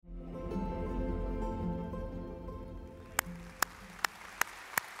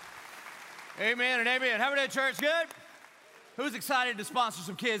Amen and amen. How many church good? Who's excited to sponsor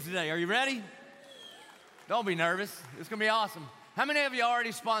some kids today? Are you ready? Don't be nervous. It's going to be awesome. How many of you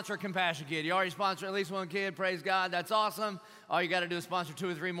already sponsor a Compassion Kid? You already sponsor at least one kid. Praise God. That's awesome. All you got to do is sponsor 2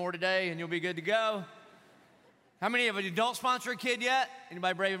 or 3 more today, and you'll be good to go. How many of you don't sponsor a kid yet?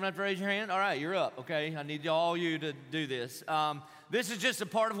 Anybody brave enough to raise your hand? All right, you're up, okay? I need all you to do this. This is just a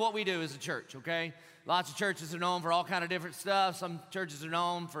part of what we do as a church, okay? Lots of churches are known for all kind of different stuff. Some churches are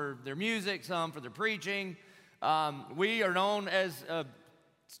known for their music, some for their preaching. We are known as a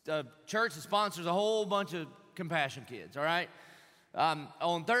church that sponsors a whole bunch of Compassion Kids, all right?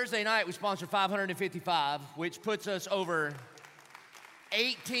 On Thursday night, we sponsored 555, which puts us over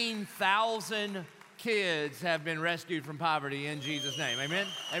 18,000 kids have been rescued from poverty in Jesus' name. Amen?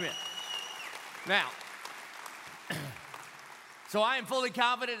 Amen. Now, so I am fully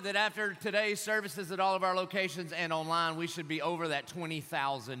confident that after today's services at all of our locations and online, we should be over that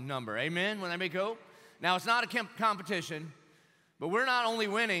 20,000 number. Amen? Wouldn't that be cool? Now, it's not a competition, but we're not only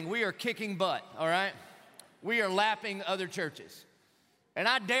winning, we are kicking butt, all right? We are lapping other churches. And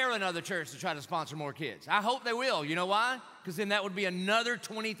I dare another church to try to sponsor more kids. I hope they will. You know why? Because then that would be another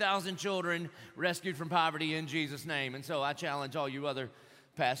 20,000 children rescued from poverty in Jesus' name. And so I challenge all you other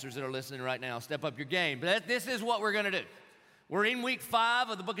pastors that are listening right now, step up your game. But this is what we're going to do. We're in week 5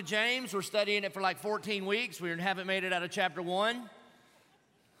 of the book of James. We're studying it for like 14 weeks. We haven't made it out of chapter 1.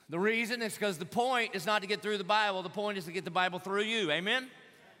 The reason is because the point is not to get through the Bible. The point is to get the Bible through you. Amen?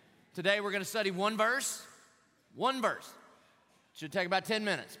 Today we're going to study one verse. One verse. Should take about 10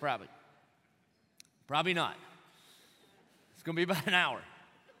 minutes, probably. Probably not. It's going to be about an hour.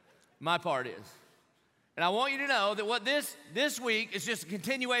 My part is. And I want you to know that what this week is just a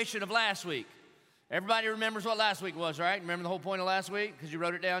continuation of last week. Everybody remembers what last week was, right? Remember the whole point of last week? Because you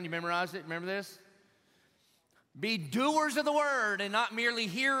wrote it down, you memorized it. Remember this? Be doers of the word and not merely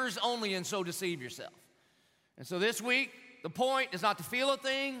hearers only, and so deceive yourself. And so this week, the point is not to feel a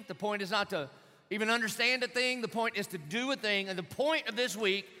thing. The point is not to even understand a thing. The point is to do a thing. And the point of this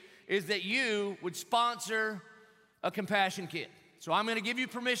week is that you would sponsor a Compassion Kid. So I'm going to give you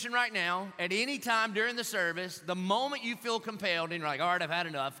permission right now, at any time during the service, the moment you feel compelled and you're like, all right, I've had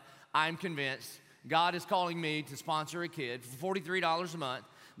enough, I'm convinced God is calling me to sponsor a kid for $43 a month,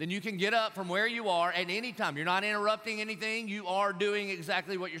 then you can get up from where you are at any time. You're not interrupting anything. You are doing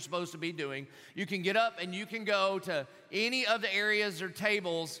exactly what you're supposed to be doing. You can get up and you can go to any of the areas or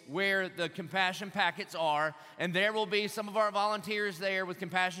tables where the compassion packets are, and there will be some of our volunteers there with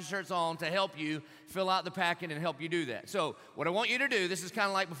compassion shirts on to help you fill out the packet and help you do that. So what I want you to do, this is kind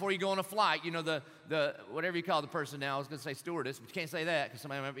of like before you go on a flight, you know, the whatever you call the person now, I was going to say stewardess, but you can't say that because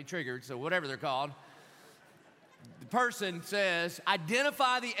somebody might be triggered, so whatever they're called. The person says,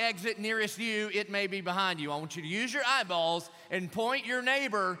 identify the exit nearest you. It may be behind you. I want you to use your eyeballs and point your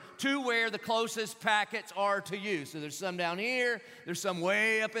neighbor to where the closest packets are to you. So there's some down here. There's some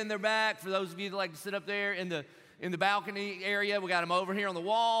way up in their back. For those of you that like to sit up there in the balcony area, we got them over here on the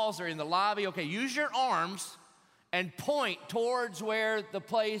walls or in the lobby. Okay, use your arms and point towards where the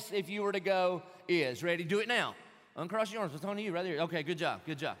place, if you were to go, is. Ready? Do it now. Uncross your arms. What's on you right there? Okay, good job.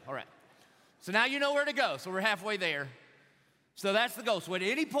 Good job. All right. So now you know where to go. So we're halfway there. So that's the goal. So at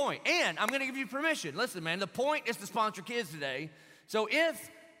any point, and I'm going to give you permission. Listen, man, the point is to sponsor kids today. So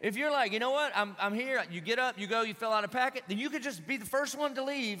if you're like, you know what, I'm here, you get up, you go, you fill out a packet, then you could just be the first one to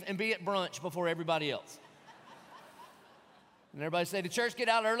leave and be at brunch before everybody else. And everybody say, did church get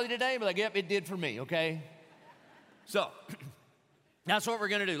out early today? Be like, yep, it did for me, okay? So that's what we're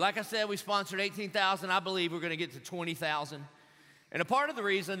going to do. Like I said, we sponsored 18,000. I believe we're going to get to 20,000. And a part of the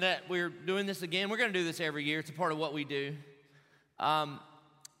reason that we're doing this again, we're going to do this every year. It's a part of what we do. And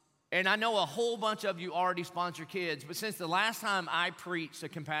I know a whole bunch of you already sponsor kids, but since the last time I preached a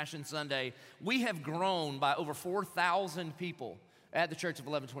Compassion Sunday, we have grown by over 4,000 people at the Church of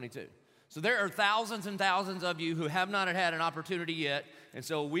 1122. So there are thousands and thousands of you who have not had an opportunity yet, and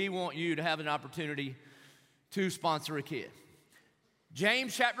so we want you to have an opportunity to sponsor a kid.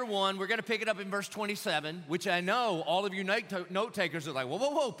 James chapter 1, we're going to pick it up in verse 27, which I know all of you note takers are like,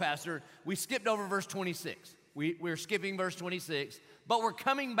 whoa, Pastor, we skipped over verse 26. We're skipping verse 26, but we're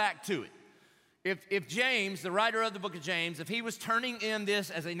coming back to it. If James, the writer of the book of James, if he was turning in this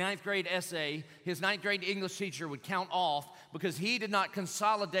as a 9th grade essay, his 9th grade English teacher would count off because he did not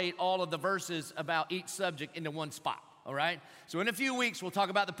consolidate all of the verses about each subject into one spot. All right? So in a few weeks, we'll talk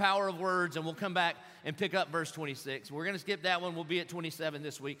about the power of words, and we'll come back and pick up verse 26. We're going to skip that one. We'll be at 27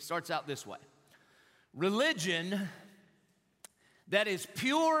 this week. Starts out this way. Religion that is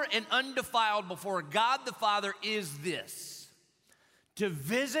pure and undefiled before God the Father is this: to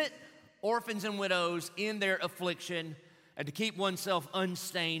visit orphans and widows in their affliction and to keep oneself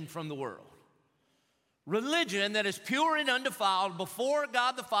unstained from the world. religion that is pure and undefiled before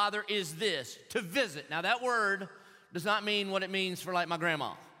God the Father is this, to visit. Now that word does not mean what it means for like my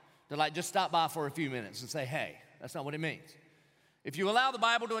grandma, to like just stop by for a few minutes and say, hey. That's not what it means. If you allow the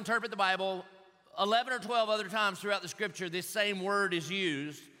Bible to interpret the Bible, 11 or 12 other times throughout the scripture, this same word is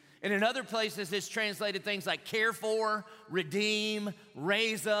used. And in other places, it's translated things like care for, redeem,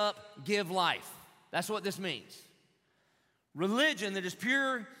 raise up, give life. That's what this means. Religion that is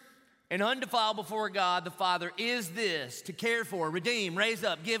pure and undefiled before God the Father is this, to care for, redeem, raise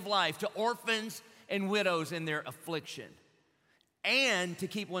up, give life to orphans and widows in their affliction, and to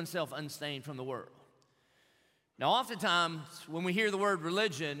keep oneself unstained from the world. Now, oftentimes, when we hear the word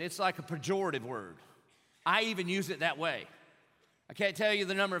religion, it's like a pejorative word. I even use it that way. I can't tell you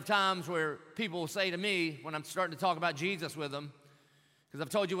the number of times where people will say to me when I'm starting to talk about Jesus with them, because I've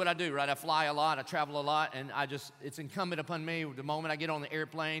told you what I do, right? I fly a lot, I travel a lot, and it's incumbent upon me, the moment I get on the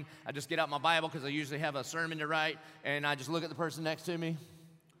airplane, I just get out my Bible, because I usually have a sermon to write, and I just look at the person next to me.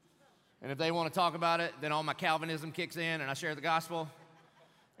 And if they want to talk about it, then all my Calvinism kicks in, and I share the gospel.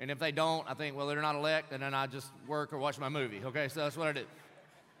 And if they don't, I think, well, they're not elect, and then I just work or watch my movie, okay? So that's what I do.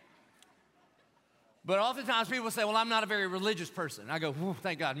 But oftentimes people say, well, I'm not a very religious person. I go,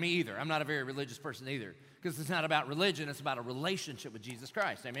 thank God, me either. I'm not a very religious person either, because it's not about religion. It's about a relationship with Jesus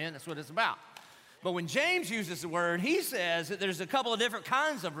Christ, amen? That's what it's about. But when James uses the word, he says that there's a couple of different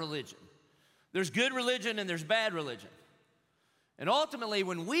kinds of religion. There's good religion and there's bad religion. And ultimately,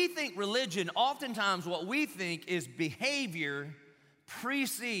 when we think religion, oftentimes what we think is behavior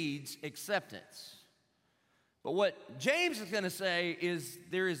precedes acceptance. But what James is going to say is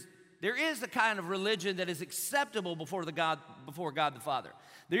there is a kind of religion that is acceptable before God the Father.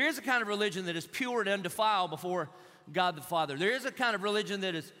 There is a kind of religion that is pure and undefiled before God the Father. There is a kind of religion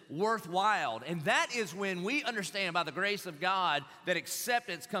that is worthwhile, and that is when we understand by the grace of God that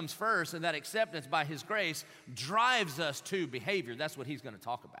acceptance comes first, and that acceptance by His grace drives us to behavior. That's what he's going to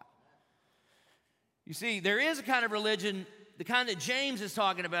talk about. You see, there is a kind of religion. The kind that James is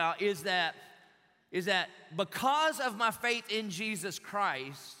talking about is that because of my faith in Jesus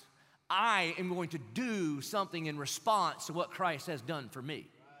Christ, I am going to do something in response to what Christ has done for me,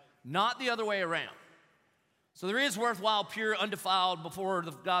 not the other way around. So there is worthwhile, pure, undefiled, before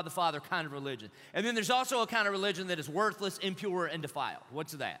God the Father kind of religion. And then there's also a kind of religion that is worthless, impure, and defiled.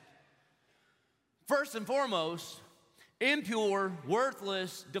 What's that? First and foremost, impure,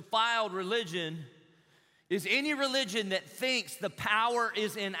 worthless, defiled religion is any religion that thinks the power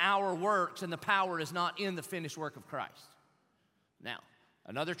is in our works and the power is not in the finished work of Christ. Now,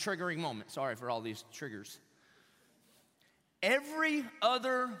 another triggering moment. Sorry for all these triggers. Every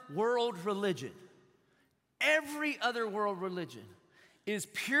other world religion is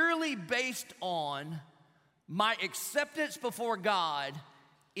purely based on my acceptance before God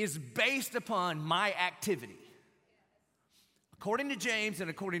is based upon my activity. According to James and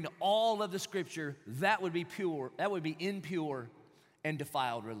according to all of the scripture, that would be impure and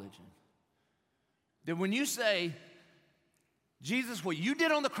defiled religion. Then when you say, Jesus, what you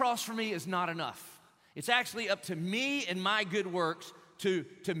did on the cross for me is not enough. It's actually up to me and my good works to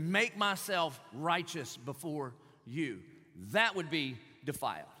make myself righteous before you. That would be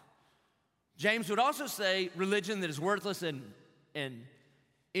defiled. James would also say religion that is worthless and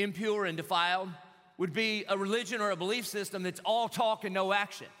impure and defiled would be a religion or a belief system that's all talk and no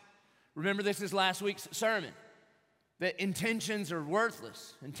action. Remember, this is last week's sermon, that intentions are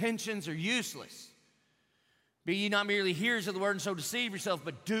worthless, intentions are useless. Be ye not merely hearers of the word and so deceive yourself,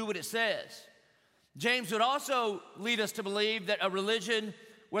 but do what it says. James would also lead us to believe that a religion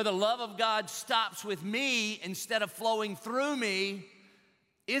where the love of God stops with me instead of flowing through me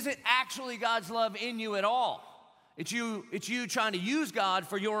isn't actually God's love in you at all. It's you trying to use God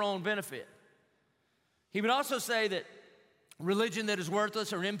for your own benefit. He would also say that religion that is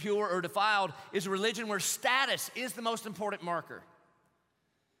worthless or impure or defiled is a religion where status is the most important marker.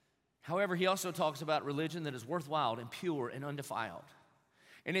 However, he also talks about religion that is worthwhile and pure and undefiled.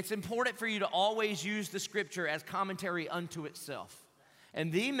 And it's important for you to always use the scripture as commentary unto itself. And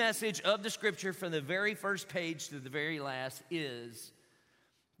the message of the scripture from the very first page to the very last is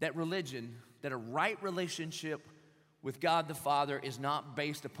that religion, that a right relationship with God the Father is not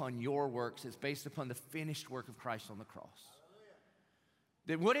based upon your works, it's based upon the finished work of Christ on the cross.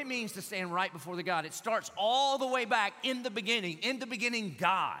 That what it means to stand right before the God, it starts all the way back in the beginning,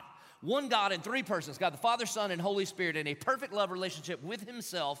 God. One God in three persons, God the Father, Son, and Holy Spirit, in a perfect love relationship with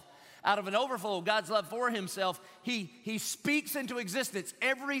himself. Out of an overflow of God's love for himself, he speaks into existence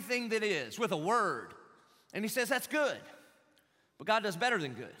everything that is with a word. And he says that's good. But God does better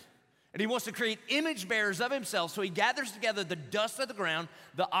than good. And he wants to create image bearers of himself, so he gathers together the dust of the ground.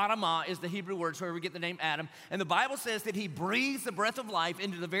 The Adamah is the Hebrew word, so where we get the name Adam. And the Bible says that he breathes the breath of life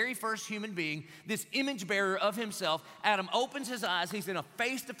into the very first human being, this image bearer of himself. Adam opens his eyes. He's in a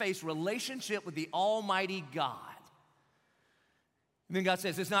face-to-face relationship with the Almighty God. And then God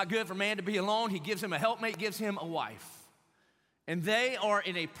says, it's not good for man to be alone. He gives him a helpmate, gives him a wife. And they are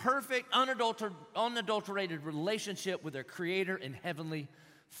in a perfect, unadulterated relationship with their Creator and Heavenly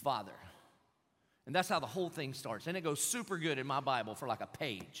Father. And that's how the whole thing starts. And it goes super good in my Bible for like a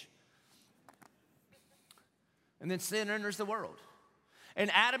page. And then sin enters the world.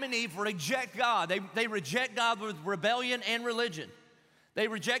 And Adam and Eve reject God. They reject God with rebellion and religion. They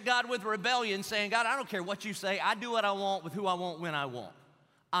reject God with rebellion, saying, God, I don't care what you say. I do what I want with who I want when I want.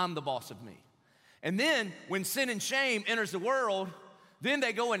 I'm the boss of me. And then when sin and shame enters the world, then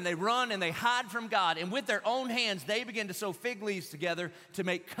they go and they run and they hide from God. And with their own hands, they begin to sew fig leaves together to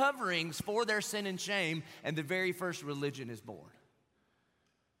make coverings for their sin and shame. And the very first religion is born.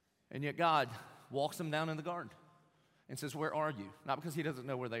 And yet God walks them down in the garden and says, where are you? Not because he doesn't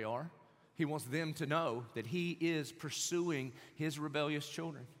know where they are. He wants them to know that he is pursuing his rebellious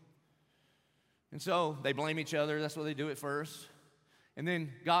children. And so they blame each other. That's what they do at first. And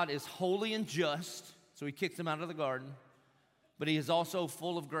then God is holy and just, so he kicks them out of the garden. But he is also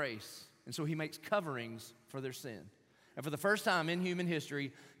full of grace, and so he makes coverings for their sin. And for the first time in human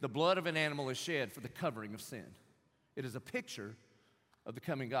history, the blood of an animal is shed for the covering of sin. It is a picture of the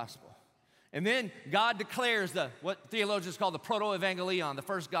coming gospel. And then God declares what theologians call the proto-evangelion, the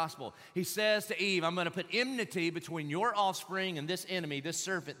first gospel. He says to Eve, I'm going to put enmity between your offspring and this enemy, this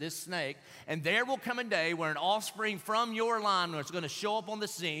serpent, this snake. And there will come a day where an offspring from your line is going to show up on the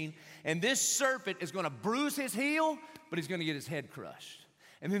scene. And this serpent is going to bruise his heel, but he's going to get his head crushed.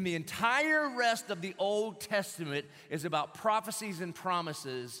 And then the entire rest of the Old Testament is about prophecies and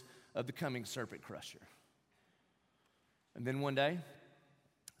promises of the coming serpent crusher. And then one day,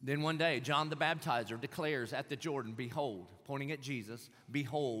 John the Baptizer declares at the Jordan, behold, pointing at Jesus,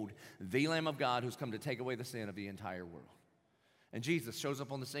 behold, the Lamb of God who's come to take away the sin of the entire world. And Jesus shows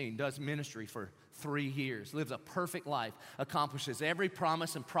up on the scene, does ministry for 3 years, lives a perfect life, accomplishes every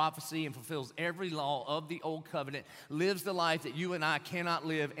promise and prophecy, and fulfills every law of the old covenant, lives the life that you and I cannot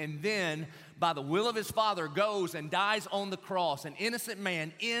live, and then, by the will of his Father, goes and dies on the cross. An innocent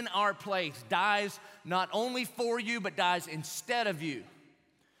man in our place dies not only for you, but dies instead of you.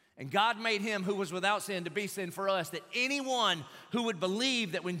 And God made him who was without sin to be sin for us, that anyone who would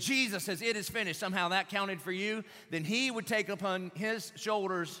believe that when Jesus says it is finished, somehow that counted for you, then he would take upon his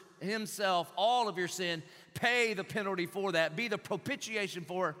shoulders himself all of your sin, pay the penalty for that, be the propitiation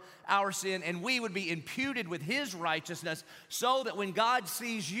for our sin, and we would be imputed with his righteousness, so that when God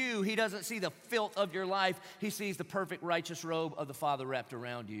sees you, he doesn't see the filth of your life, he sees the perfect righteous robe of the Father wrapped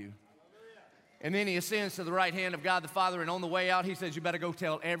around you. And then he ascends to the right hand of God the Father, and on the way out, he says, you better go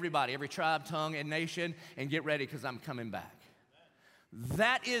tell everybody, every tribe, tongue, and nation, and get ready because I'm coming back.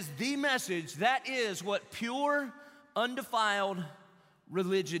 That is the message. That is what pure, undefiled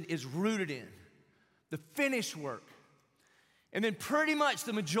religion is rooted in, the finished work. And then pretty much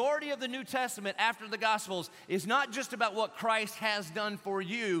the majority of the New Testament after the Gospels is not just about what Christ has done for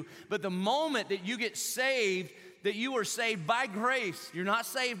you, but the moment that you get saved, that you are saved by grace. You're not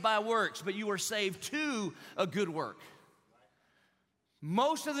saved by works, but you are saved to a good work.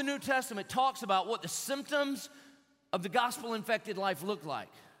 Most of the New Testament talks about what the symptoms of the gospel-infected life look like.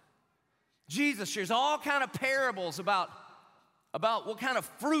 Jesus shares all kind of parables about what kind of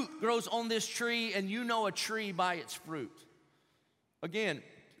fruit grows on this tree, and you know a tree by its fruit. Again,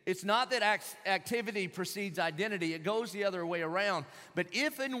 it's not that activity precedes identity. It goes the other way around. But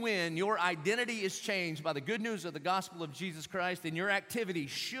if and when your identity is changed by the good news of the gospel of Jesus Christ, then your activity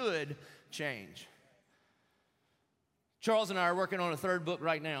should change. Charles and I are working on a third book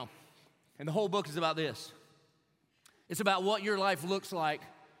right now, and the whole book is about this. It's about what your life looks like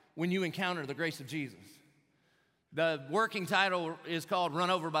when you encounter the grace of Jesus. The working title is called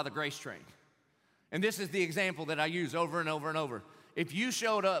Run Over by the Grace Train. And this is the example that I use over and over and over. If you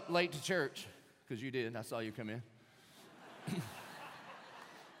showed up late to church, because you did, I saw you come in,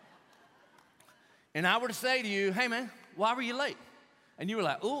 and I were to say to you, hey man, why were you late? And you were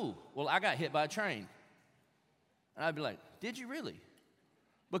like, ooh, well, I got hit by a train. And I'd be like, did you really?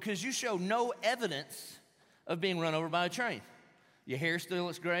 Because you show no evidence of being run over by a train. Your hair still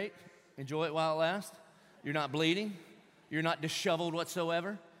looks great. Enjoy it while it lasts. You're not bleeding. You're not disheveled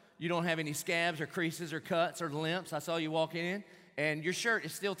whatsoever. You don't have any scabs or creases or cuts or limps. I saw you walking in, and your shirt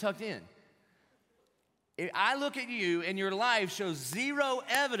is still tucked in. I look at you, and your life shows zero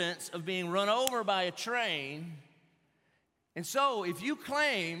evidence of being run over by a train, And so if you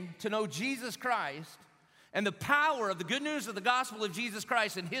claim to know Jesus Christ, and the power of the good news of the gospel of Jesus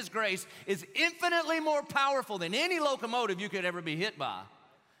Christ and his grace is infinitely more powerful than any locomotive you could ever be hit by.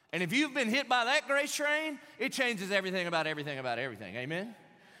 And if you've been hit by that grace train, it changes everything about everything about everything. Amen?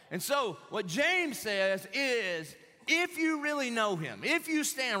 And so what James says is, if you really know him, if you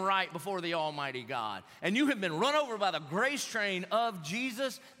stand right before the Almighty God, and you have been run over by the grace train of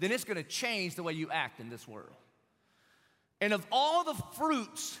Jesus, then it's going to change the way you act in this world. And of all the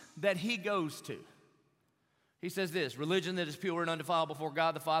fruits that he goes to, he says this: religion that is pure and undefiled before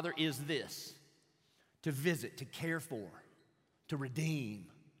God the Father is this: to visit, to care for, to redeem,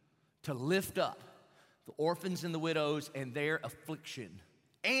 to lift up the orphans and the widows and their affliction,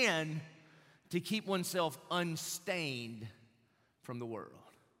 and to keep oneself unstained from the world.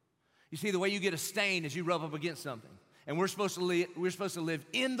 You see, the way you get a stain is you rub up against something. And we're supposed to live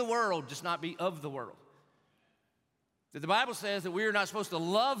in the world, just not be of the world. That the Bible says that we are not supposed to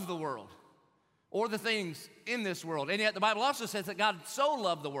love the world or the things in this world. And yet the Bible also says that God so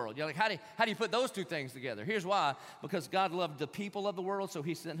loved the world. You're like, how do you put those two things together? Here's why. Because God loved the people of the world, so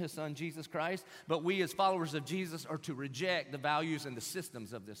he sent his son, Jesus Christ. But we as followers of Jesus are to reject the values and the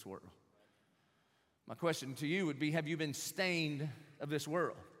systems of this world. My question to you would be, have you been stained of this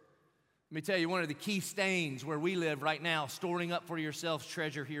world? Let me tell you, one of the key stains where we live right now, storing up for yourselves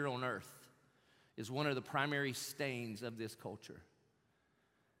treasure here on earth, is one of the primary stains of this culture.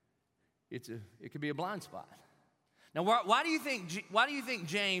 It could be a blind spot. Now, why do you think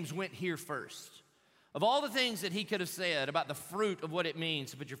James went here first? Of all the things that he could have said about the fruit of what it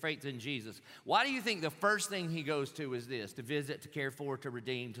means to put your faith in Jesus, why do you think the first thing he goes to is this: to visit, to care for, to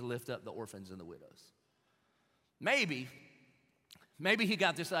redeem, to lift up the orphans and the widows? Maybe he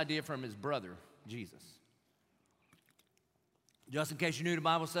got this idea from his brother, Jesus. Just in case you're new to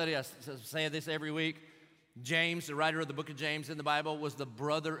Bible study, I say this every week. James, the writer of the book of James in the Bible, was the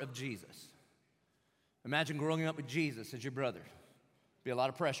brother of Jesus. Imagine growing up with Jesus as your brother. Be a lot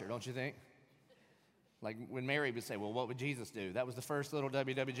of pressure, don't you think? Like when Mary would say, well, what would Jesus do? That was the first little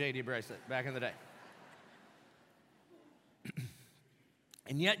WWJD bracelet back in the day.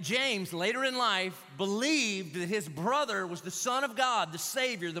 And yet James, later in life, believed that his brother was the Son of God, the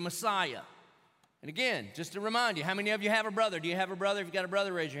Savior, the Messiah. And again, just to remind you, how many of you have a brother? Do you have a brother? If you got a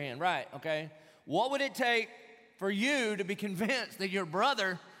brother, raise your hand. Right, okay. What would it take for you to be convinced that your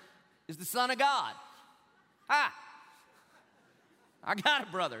brother is the Son of God? I got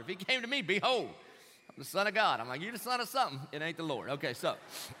a brother. If he came to me, behold, I'm the Son of God. I'm like, you're the son of something. It ain't the Lord. Okay, so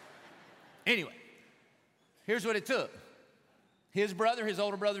anyway, here's what it took. His brother, his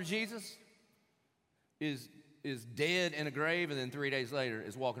older brother Jesus, is dead in a grave, and then 3 days later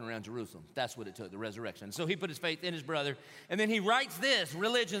is walking around Jerusalem. That's what it took, the resurrection. So he put his faith in his brother, and then he writes this: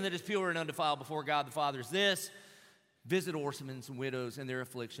 religion that is pure and undefiled before God the Father is this: visit orphans and widows in their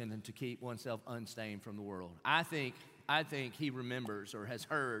affliction, and to keep oneself unstained from the world. I think he remembers or has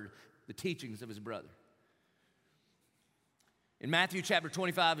heard the teachings of his brother. In Matthew chapter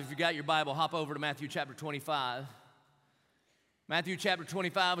 25, if you got your Bible, hop over to Matthew chapter 25. Matthew chapter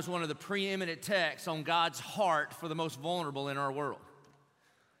 25 is one of the preeminent texts on God's heart for the most vulnerable in our world.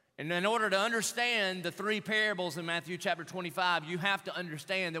 And in order to understand the three parables in Matthew chapter 25, you have to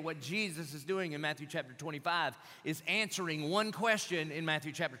understand that what Jesus is doing in Matthew chapter 25 is answering one question in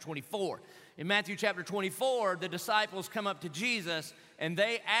Matthew chapter 24. In Matthew chapter 24, the disciples come up to Jesus and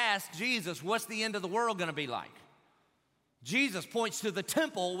they ask Jesus, what's the end of the world going to be like? Jesus points to the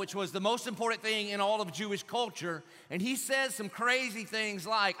temple, which was the most important thing in all of Jewish culture, and he says some crazy things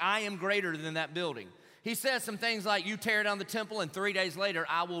like, I am greater than that building. He says some things like, you tear down the temple and 3 days later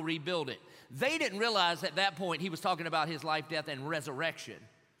I will rebuild it. They didn't realize at that point he was talking about his life, death, and resurrection.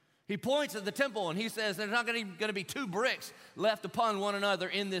 He points at the temple and he says there's not going to be two bricks left upon one another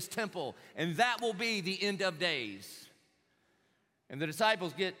in this temple, and that will be the end of days. And the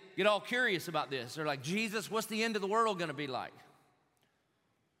disciples get all curious about this. They're like, Jesus, what's the end of the world going to be like?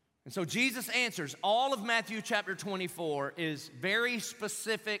 And so Jesus answers. All of Matthew chapter 24 is very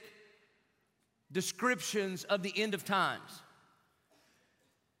specific descriptions of the end of times.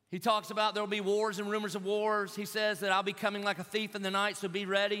 He talks about there will be wars and rumors of wars. He says that I'll be coming like a thief in the night, so be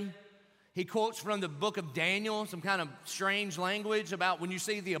ready. He quotes from the book of Daniel, some kind of strange language about when you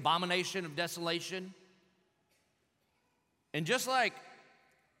see the abomination of desolation. And just like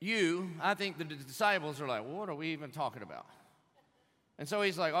you, I think the disciples are like, well, what are we even talking about? And so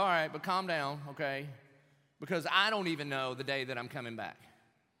he's like, all right, but calm down, okay? Because I don't even know the day that I'm coming back.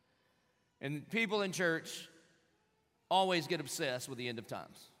 And people in church always get obsessed with the end of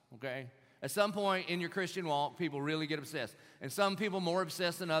times, okay? At some point in your Christian walk, people really get obsessed. And some people more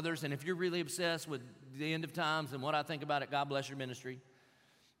obsessed than others. And if you're really obsessed with the end of times and what I think about it, God bless your ministry,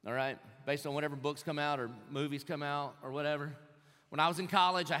 all right, based on whatever books come out or movies come out or whatever. When I was in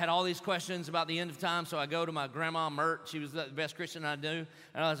college, I had all these questions about the end of time, so I go to my grandma, Mert. She was the best Christian I knew.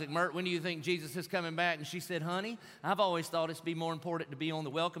 And I was like, Mert, when do you think Jesus is coming back? And she said, honey, I've always thought it's be more important to be on the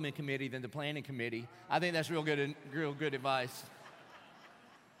welcoming committee than the planning committee. I think that's real good advice.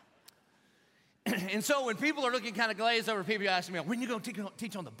 And so when people are looking kind of glazed over, people are asking me, when are you going to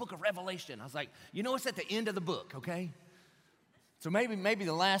teach on the book of Revelation? I was like, it's at the end of the book, okay? So maybe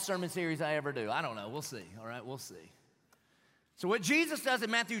the last sermon series I ever do. I don't know. We'll see, all right? We'll see. So what Jesus does in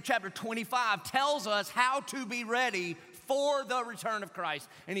Matthew chapter 25 tells us how to be ready for the return of Christ.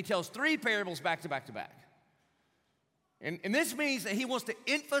 And he tells 3 parables back to back to back. And this means that he wants to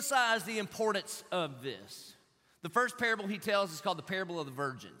emphasize the importance of this. The first parable he tells is called the parable of the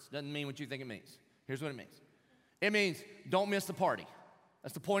virgins. Doesn't mean what you think it means. Here's what it means. It means don't miss the party.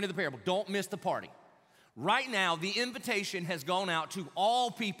 That's the point of the parable. Don't miss the party. Right now, the invitation has gone out to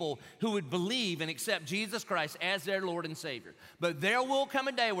all people who would believe and accept Jesus Christ as their Lord and Savior. But there will come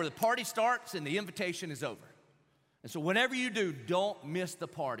a day where the party starts and the invitation is over. And so whatever you do, don't miss the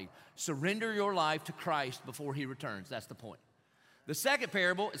party. Surrender your life to Christ before he returns. That's the point. The second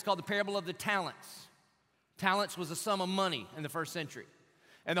parable is called the parable of the talents. Talents was a sum of money in the first century.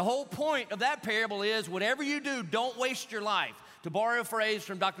 And the whole point of that parable is whatever you do, don't waste your life. To borrow a phrase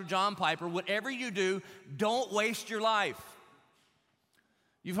from Dr. John Piper, whatever you do, don't waste your life.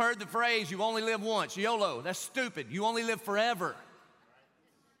 You've heard the phrase, you only live once, YOLO. That's stupid. You only live forever.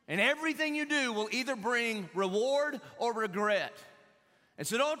 And everything you do will either bring reward or regret. And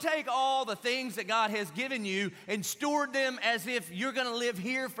so don't take all the things that God has given you and steward them as if you're going to live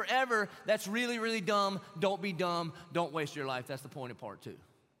here forever. That's really, really dumb. Don't be dumb. Don't waste your life. That's the point of part 2.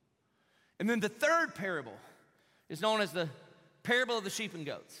 And then the third parable is known as the parable of the sheep and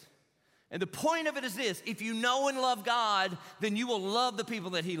goats. And the point of it is this: if you know and love God, then you will love the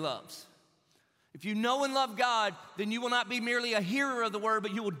people that he loves. If you know and love God, then you will not be merely a hearer of the word,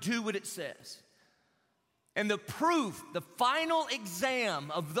 but you will do what it says. And the proof, the final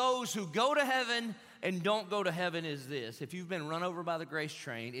exam of those who go to heaven and don't go to heaven is this: if you've been run over by the grace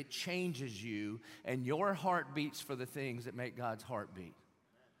train, it changes you, and your heart beats for the things that make God's heart beat,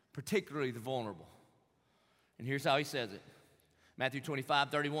 particularly the vulnerable. And here's how he says it. Matthew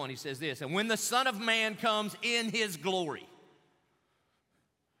 25:31, he says this: and when the Son of Man comes in his glory,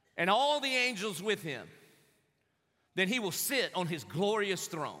 and all the angels with him, then he will sit on his glorious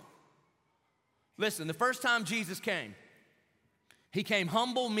throne. Listen, the first time Jesus came, he came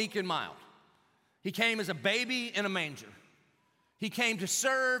humble, meek, and mild. He came as a baby in a manger. He came to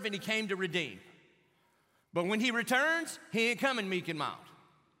serve and he came to redeem. But when he returns, he ain't coming meek and mild.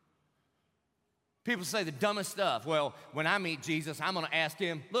 People say the dumbest stuff. Well, when I meet Jesus, I'm going to ask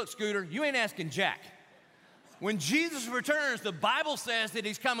him, look, Scooter, you ain't asking Jack. When Jesus returns, the Bible says that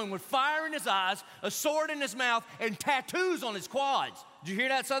he's coming with fire in his eyes, a sword in his mouth, and tattoos on his quads. Did you hear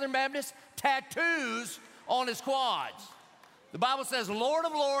that, Southern Baptist? Tattoos on his quads. The Bible says Lord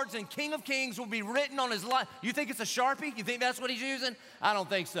of Lords and King of Kings will be written on his life. You think it's a Sharpie? You think that's what he's using? I don't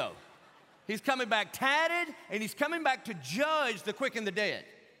think so. He's coming back tatted, and he's coming back to judge the quick and the dead.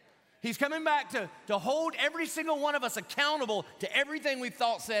 He's coming back to hold every single one of us accountable to everything we've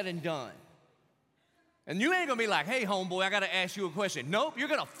thought, said, and done. And you ain't gonna be like, hey, homeboy, I gotta ask you a question. Nope, you're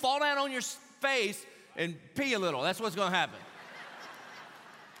gonna fall down on your face and pee a little. That's what's gonna happen.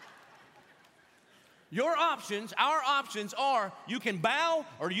 Your options, our options are you can bow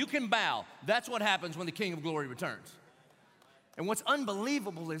or you can bow. That's what happens when the King of Glory returns. And what's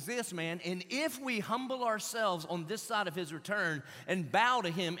unbelievable is this, man, and if we humble ourselves on this side of his return and bow to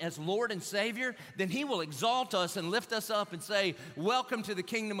him as Lord and Savior, then he will exalt us and lift us up and say, welcome to the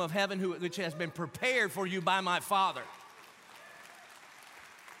kingdom of heaven, which has been prepared for you by my Father.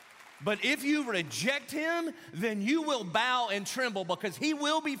 But if you reject him, then you will bow and tremble, because he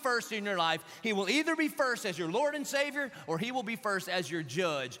will be first in your life. He will either be first as your Lord and Savior, or he will be first as your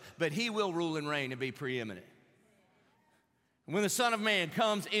judge, but he will rule and reign and be preeminent. When the Son of Man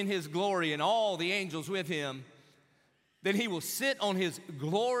comes in his glory and all the angels with him, then he will sit on his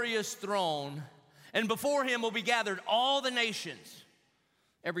glorious throne, and before him will be gathered all the nations,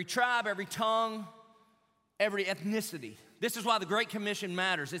 every tribe, every tongue, every ethnicity. This is why the Great Commission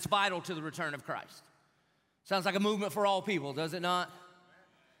matters. It's vital to the return of Christ. Sounds like a movement for all people, does it not?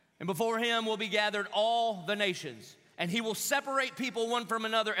 And before him will be gathered all the nations, and he will separate people one from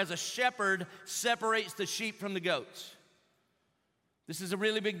another as a shepherd separates the sheep from the goats. This is a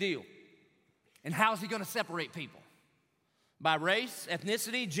really big deal. And how is he going to separate people? By race,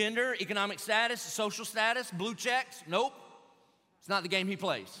 ethnicity, gender, economic status, social status, blue checks? Nope. It's not the game he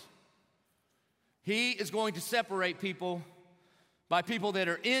plays. He is going to separate people by people that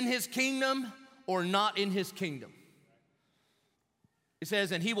are in his kingdom or not in his kingdom. It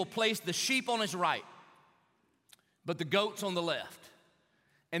says, and he will place the sheep on his right, but the goats on the left.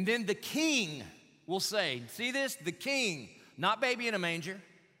 And then the king will say, see this? The king, not baby in a manger,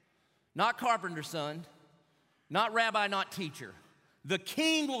 not carpenter's son, not rabbi, not teacher. The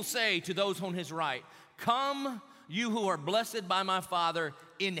king will say to those on his right, come, you who are blessed by my Father,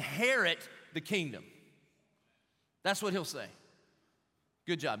 inherit the kingdom. That's what he'll say.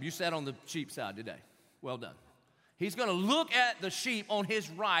 Good job. You sat on the sheep side today. Well done. He's going to look at the sheep on his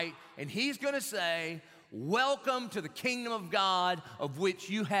right, and he's going to say, welcome to the kingdom of God of which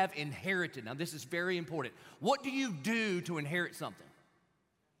you have inherited. Now, this is very important. What do you do to inherit something?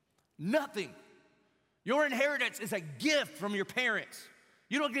 Nothing. Your inheritance is a gift from your parents.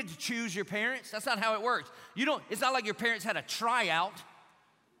 You don't get to choose your parents. That's not how it works. It's not like your parents had a tryout.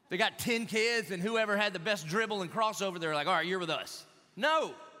 They got 10 kids, and whoever had the best dribble and crossover, they're like, all right, you're with us.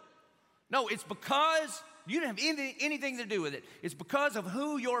 No, it's because you didn't have anything to do with it. It's because of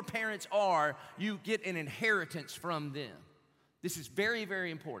who your parents are, you get an inheritance from them. This is very, very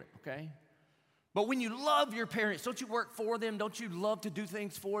important, okay? But when you love your parents, don't you work for them? Don't you love to do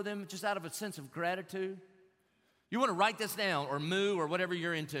things for them just out of a sense of gratitude? You want to write this down or moo or whatever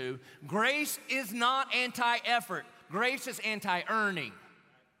you're into. Grace is not anti-effort. Grace is anti-earning.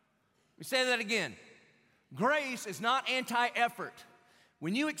 Let me say that again. Grace is not anti-effort.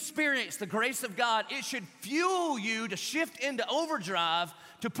 When you experience the grace of God, it should fuel you to shift into overdrive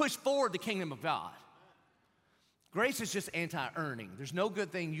to push forward the kingdom of God. Grace is just anti-earning. There's no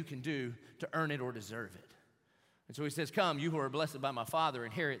good thing you can do to earn it or deserve it. And so he says, come, you who are blessed by my Father,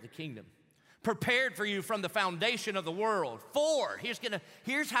 inherit the kingdom. Prepared for you from the foundation of the world.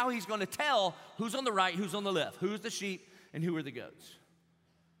 Here's how he's going to tell who's on the right, who's on the left, who's the sheep, and who are the goats.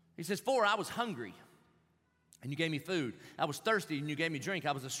 He says, I was hungry, and you gave me food. I was thirsty, and you gave me drink.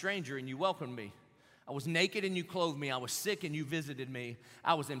 I was a stranger, and you welcomed me. I was naked, and you clothed me. I was sick, and you visited me.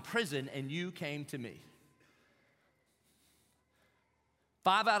 I was in prison, and you came to me.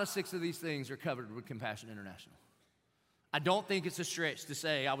 5 out of 6 of these things are covered with Compassion International. I don't think it's a stretch to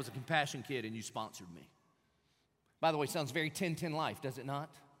say I was a compassion kid and you sponsored me. By the way, sounds very 10-10 life, does it not?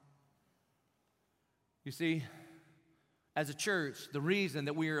 You see, as a church, the reason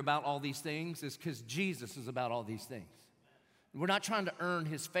that we are about all these things is because Jesus is about all these things. We're not trying to earn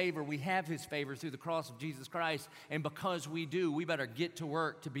his favor. We have his favor through the cross of Jesus Christ, and because we do, we better get to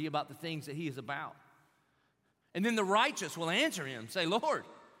work to be about the things that he is about. And then the righteous will answer him, say, Lord,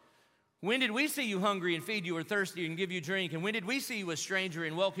 when did we see you hungry and feed you, or thirsty and give you drink? And when did we see you a stranger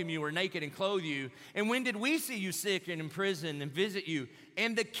and welcome you, or naked and clothe you? And when did we see you sick and in prison and visit you?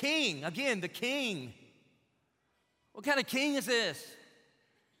 And the king, again, the king. What kind of king is this?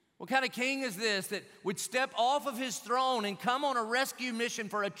 What kind of king is this that would step off of his throne and come on a rescue mission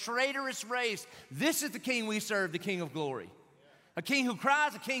for a traitorous race? This is the king we serve, the King of glory. A king who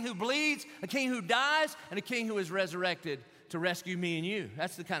cries, a king who bleeds, a king who dies, and a king who is resurrected to rescue me and you.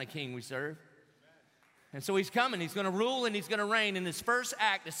 That's the kind of king we serve. And so he's coming. He's going to rule and he's going to reign. And his first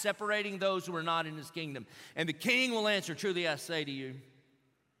act is separating those who are not in his kingdom. And the king will answer, truly I say to you,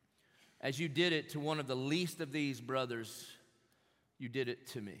 as you did it to one of the least of these brothers, you did it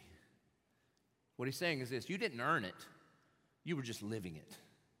to me. What he's saying is this: you didn't earn it. You were just living it.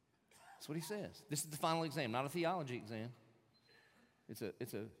 That's what he says. This is the final exam, not a theology exam. It's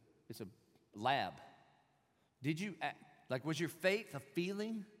a lab. Did you act? Like, was your faith a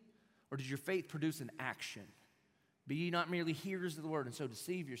feeling, or did your faith produce an action? Be ye not merely hearers of the word, and so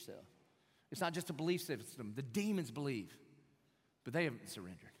deceive yourself. It's not just a belief system. The demons believe, but they haven't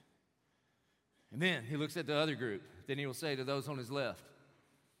surrendered. And then he looks at the other group. Then he will say to those on his left,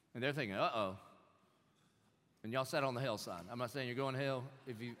 and they're thinking, uh-oh. And y'all sat on the hell side. I'm not saying you're going to hell.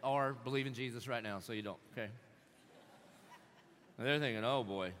 If you are, believe in Jesus right now so you don't, okay? And they're thinking, oh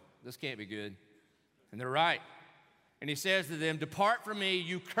boy, this can't be good. And they're right. And he says to them, depart from me,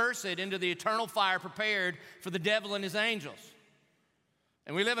 you cursed, into the eternal fire prepared for the devil and his angels.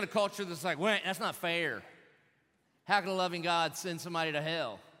 And we live in a culture that's like, wait, that's not fair. How can a loving God send somebody to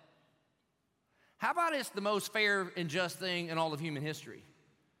hell? How about it's the most fair and just thing in all of human history?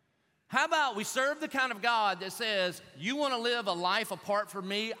 How about we serve the kind of God that says, you want to live a life apart from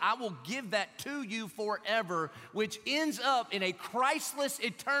me? I will give that to you forever, which ends up in a Christless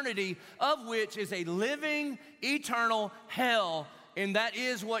eternity, of which is a living, eternal hell. And that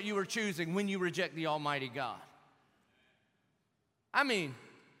is what you are choosing when you reject the Almighty God. I mean,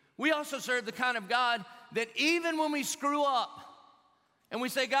 we also serve the kind of God that even when we screw up, And we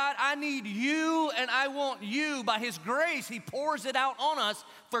say, God, I need you and I want you. By his grace, he pours it out on us,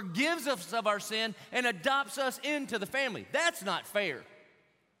 forgives us of our sin, and adopts us into the family. That's not fair.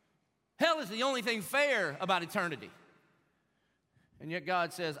 Hell is the only thing fair about eternity. And yet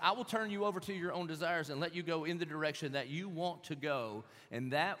God says, I will turn you over to your own desires and let you go in the direction that you want to go.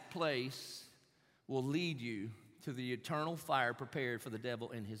 And that place will lead you to the eternal fire prepared for the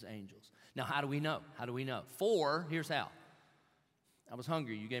devil and his angels. Now, how do we know? How do we know? Here's how. I was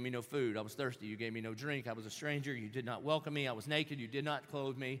hungry, you gave me no food. I was thirsty, you gave me no drink. I was a stranger, you did not welcome me. I was naked, you did not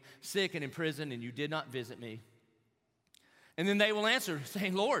clothe me. Sick and in prison, and you did not visit me. And then they will answer,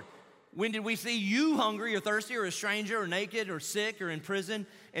 saying, Lord, when did we see you hungry or thirsty or a stranger or naked or sick or in prison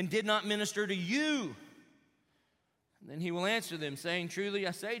and did not minister to you? And then he will answer them, saying, truly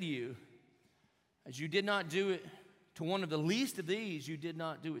I say to you, as you did not do it to one of the least of these, you did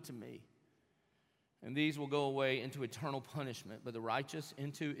not do it to me. And these will go away into eternal punishment, but the righteous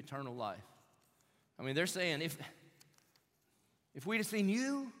into eternal life. I mean, they're saying, if we'd have seen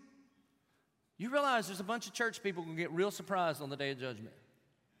you, you realize there's a bunch of church people who get real surprised on the day of judgment.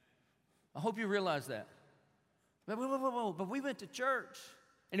 I hope you realize that. But we went to church.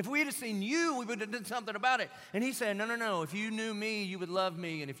 And if we'd have seen you, we would have done something about it. And he said, no. If you knew me, you would love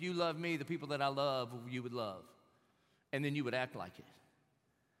me. And if you love me, the people that I love, you would love. And then you would act like it.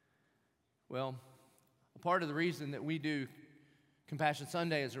 Well, a part of the reason that we do Compassion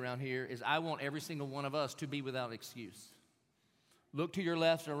Sundays around here is I want every single one of us to be without excuse. Look to your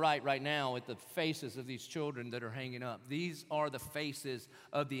left or right now at the faces of these children that are hanging up. These are the faces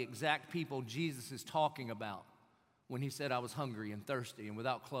of the exact people Jesus is talking about when he said, I was hungry and thirsty and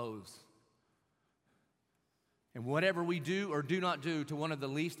without clothes. And whatever we do or do not do to one of the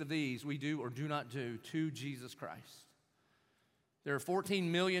least of these, we do or do not do to Jesus Christ. There are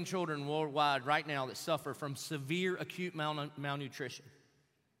 14 million children worldwide right now that suffer from severe acute malnutrition.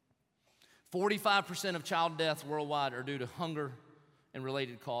 45% of child deaths worldwide are due to hunger and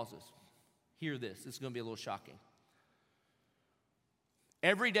related causes. Hear this. This is going to be a little shocking.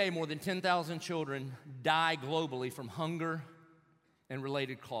 Every day, more than 10,000 children die globally from hunger and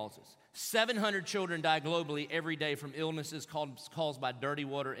related causes. 700 children die globally every day from illnesses caused by dirty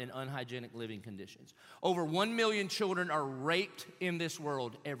water and unhygienic living conditions. Over 1 million children are raped in this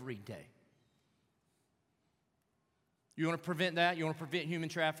world every day. You want to prevent that? You want to prevent human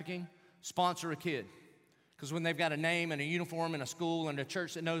trafficking? Sponsor a kid. Because when they've got a name and a uniform and a school and a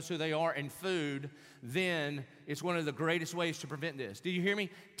church that knows who they are and food, then it's one of the greatest ways to prevent this. Do you hear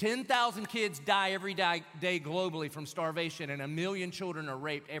me? 10,000 kids die every day globally from starvation, and 1 million children are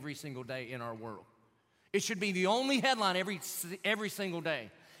raped every single day in our world. It should be the only headline every single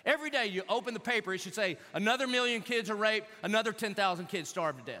day. Every day you open the paper, it should say, another 1 million kids are raped, another 10,000 kids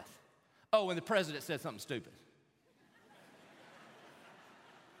starved to death. Oh, and the president said something stupid.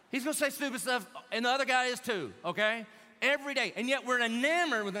 He's going to say stupid stuff, and the other guy is too, okay? Every day. And yet we're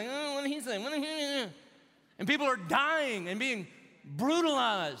enamored with, oh, what did he say? And people are dying and being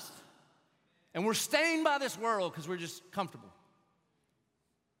brutalized. And we're stained by this world because we're just comfortable.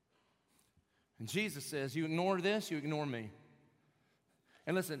 And Jesus says, you ignore this, you ignore me.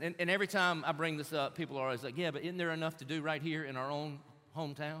 And listen, and every time I bring this up, people are always like, yeah, but isn't there enough to do right here in our own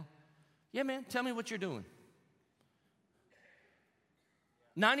hometown? Yeah, man, tell me what you're doing.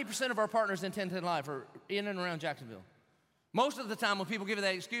 90% of our partners in 1010 Life are in and around Jacksonville. Most of the time when people give me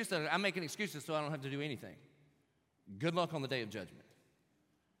that excuse, I'm making excuses so I don't have to do anything. Good luck on the day of judgment.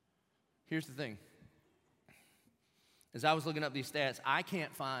 Here's the thing. As I was looking up these stats, I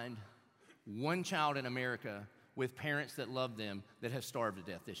can't find one child in America with parents that love them that have starved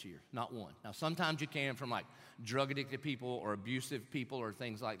to death this year. Not one. Now, sometimes you can from like drug-addicted people or abusive people or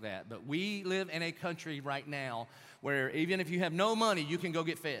things like that. But we live in a country right now where even if you have no money, you can go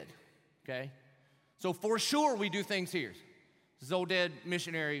get fed, okay? So for sure, we do things here. This old dead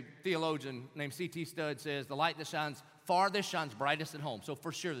missionary theologian named C.T. Studd says, the light that shines farthest shines brightest at home. So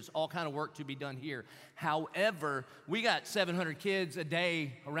for sure, there's all kind of work to be done here. However, we got 700 kids a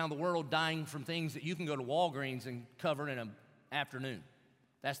day around the world dying from things that you can go to Walgreens and cover in an afternoon.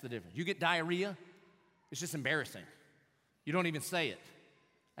 That's the difference. You get diarrhea, it's just embarrassing. You don't even say it.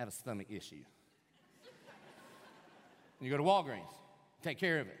 I have a stomach issue. And you go to Walgreens, take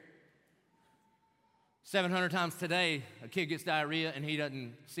care of it. 700 times today, a kid gets diarrhea and he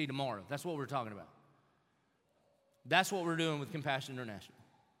doesn't see tomorrow. That's what we're talking about. That's what we're doing with Compassion International.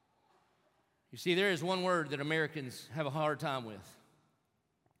 You see, there is one word that Americans have a hard time with.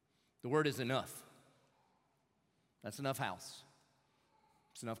 The word is enough. That's enough house.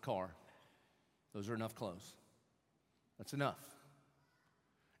 It's enough car. Those are enough clothes. That's enough.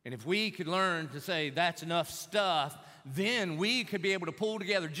 And if we could learn to say that's enough stuff, then we could be able to pull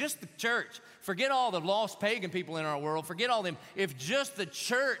together just the church. Forget all the lost pagan people in our world. Forget all them. If just the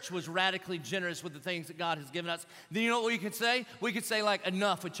church was radically generous with the things that God has given us, then you know what we could say? We could say, like,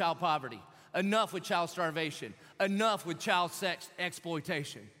 enough with child poverty, enough with child starvation, enough with child sex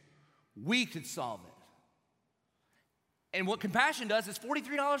exploitation. We could solve it. And what Compassion does is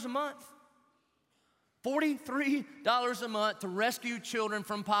 $43 a month. $43 a month to rescue children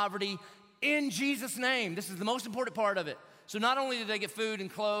from poverty in Jesus' name. This is the most important part of it. So not only do they get food and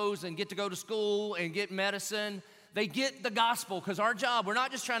clothes and get to go to school and get medicine, they get the gospel, because our job, we're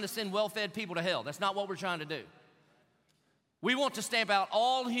not just trying to send well-fed people to hell. That's not what we're trying to do. We want to stamp out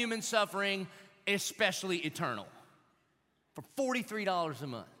all human suffering, especially eternal, for $43 a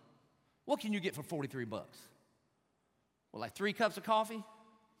month. What can you get for 43 bucks? Well, like 3 cups of coffee?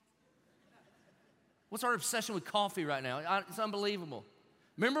 What's our obsession with coffee right now? It's unbelievable.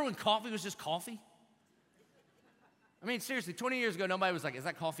 Remember when coffee was just coffee? I mean, seriously, 20 years ago, nobody was like, is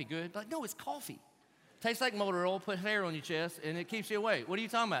that coffee good? Like, no, it's coffee. Tastes like motor oil, put hair on your chest, and it keeps you awake. What are you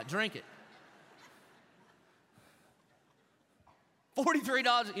talking about? Drink it.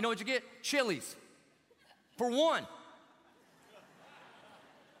 $43, you know what you get? Chili's. For one.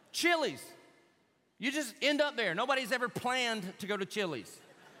 Chili's. You just end up there. Nobody's ever planned to go to Chili's.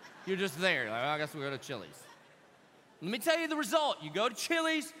 You're just there. Like, I guess we'll go to Chili's. Let me tell you the result. You go to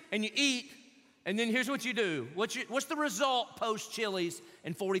Chili's and you eat, and then here's what you do. What's the result post Chili's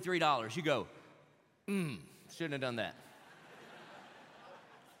and $43? You go, shouldn't have done that.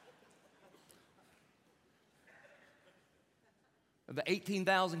 Of the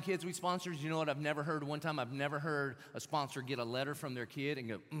 18,000 kids we sponsored, you know what I've never heard? One time I've never heard a sponsor get a letter from their kid and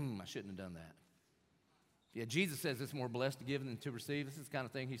go, I shouldn't have done that. Yeah, Jesus says it's more blessed to give than to receive. This is the kind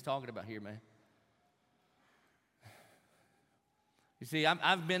of thing he's talking about here, man. You see,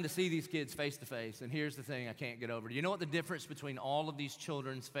 I've been to see these kids face to face, and here's the thing I can't get over. Do you know what the difference between all of these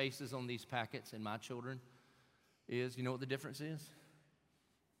children's faces on these packets and my children is? You know what the difference is?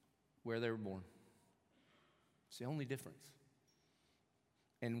 Where they were born. It's the only difference.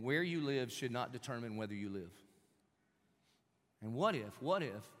 And where you live should not determine whether you live. And what if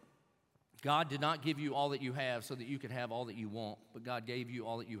God did not give you all that you have so that you could have all that you want, but God gave you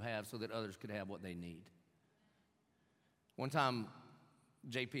all that you have so that others could have what they need? One time,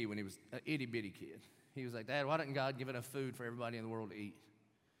 JP, when he was an itty-bitty kid, he was like, Dad, why didn't God give enough food for everybody in the world to eat?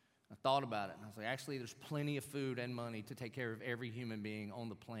 I thought about it, and I was like, actually, there's plenty of food and money to take care of every human being on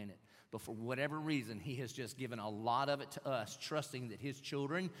the planet. But for whatever reason, he has just given a lot of it to us, trusting that his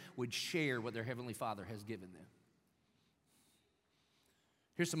children would share what their Heavenly Father has given them.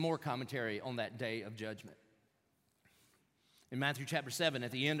 Here's some more commentary on that day of judgment. In Matthew chapter 7,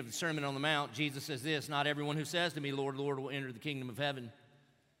 at the end of the Sermon on the Mount, Jesus says this, not everyone who says to me, Lord, Lord, will enter the kingdom of heaven.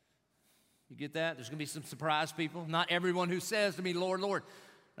 You get that? There's going to be some surprise people. Not everyone who says to me, Lord, Lord.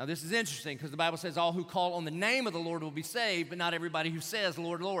 Now, this is interesting because the Bible says all who call on the name of the Lord will be saved, but not everybody who says,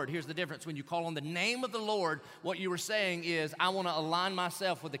 Lord, Lord. Here's the difference. When you call on the name of the Lord, what you were saying is, I want to align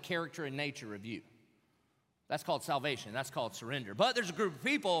myself with the character and nature of you. That's called salvation. That's called surrender. But there's a group of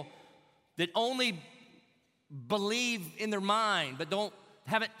people that only believe in their mind, but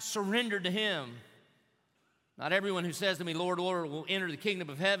haven't surrendered to him. Not everyone who says to me, Lord, Lord, will enter the kingdom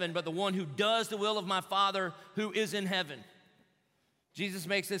of heaven, but the one who does the will of my Father who is in heaven. Jesus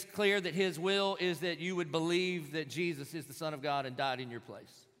makes this clear that his will is that you would believe that Jesus is the Son of God and died in your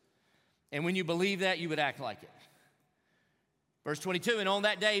place. And when you believe that, you would act like it. Verse 22, and on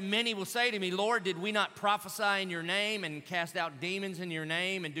that day, many will say to me, Lord, did we not prophesy in your name and cast out demons in your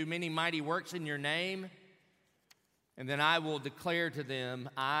name and do many mighty works in your name? And then I will declare to them,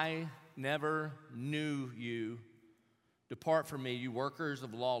 I never knew you. Depart from me, you workers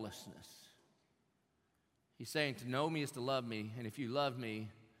of lawlessness. He's saying to know me is to love me, and if you love me,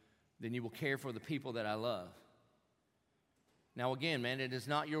 then you will care for the people that I love. Now again, man, it is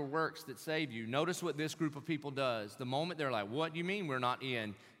not your works that save you. Notice what this group of people does. The moment they're like, what do you mean we're not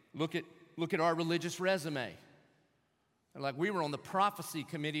in? Look at our religious resume. They're like, we were on the prophecy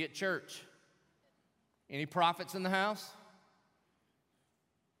committee at church. Any prophets in the house?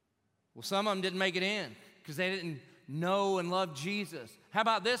 Well, some of them didn't make it in because they didn't know and love Jesus. How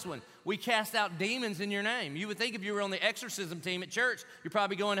about this one? We cast out demons in your name. You would think if you were on the exorcism team at church, you're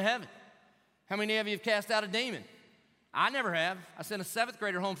probably going to heaven. How many of you have cast out a demon? I never have. I sent a 7th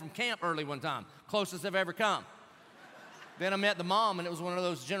grader home from camp early one time, closest I've ever come. Then I met the mom, and it was one of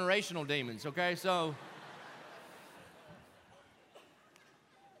those generational demons, okay? So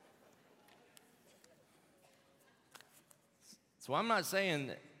I'm not saying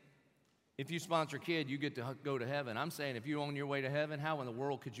that if you sponsor a kid, you get to go to heaven. I'm saying if you're on your way to heaven, how in the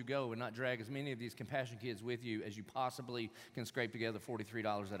world could you go and not drag as many of these compassion kids with you as you possibly can scrape together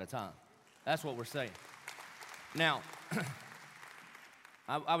 $43 at a time? That's what we're saying. Now,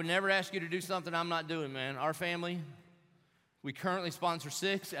 I would never ask you to do something I'm not doing, man. Our family, we currently sponsor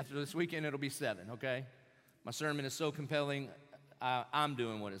 6. After this weekend, it'll be 7, okay? My sermon is so compelling, I'm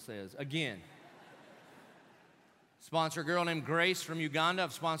doing what it says. Again, sponsor a girl named Grace from Uganda.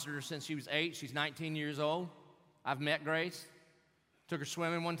 I've sponsored her since she was 8. She's 19 years old. I've met Grace. Took her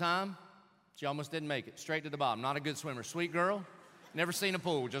swimming one time. She almost didn't make it. Straight to the bottom. Not a good swimmer. Sweet girl. Never seen a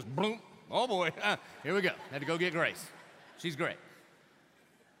pool. Just boom. Oh, boy. Here we go. Had to go get Grace. She's great.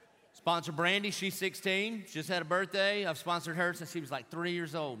 Sponsor Brandy. She's 16. She just had a birthday. I've sponsored her since she was like 3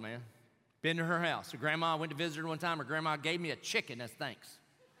 years old, man. Been to her house. Her grandma, I went to visit her one time. Her grandma gave me a chicken as thanks.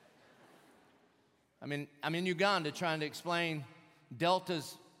 I'm in Uganda trying to explain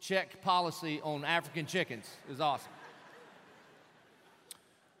Delta's check policy on African chickens. It was awesome.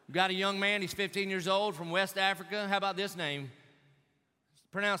 We've got a young man, he's 15 years old, from West Africa. How about this name?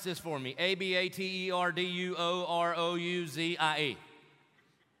 Pronounce this for me. Abateorduorouzie.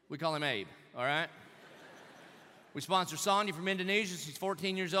 We call him Abe, all right? We sponsor Sonia from Indonesia. She's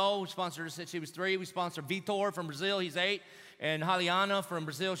 14 years old. We sponsored her since she was 3. We sponsor Vitor from Brazil. He's 8. And Haliana from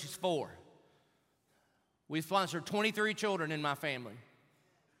Brazil. She's 4. We've sponsored 23 children in my family.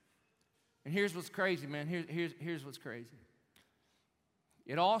 And here's what's crazy, man. Here's what's crazy.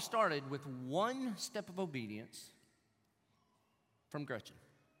 It all started with one step of obedience from Gretchen.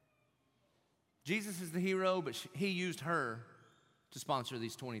 Jesus is the hero, but he used her to sponsor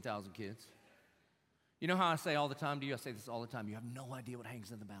these 20,000 kids. You know how I say all the time to you? I say this all the time. You have no idea what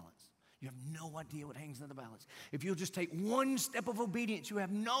hangs in the balance. You have no idea what hangs in the balance. If you'll just take one step of obedience, you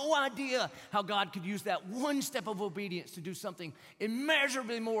have no idea how God could use that one step of obedience to do something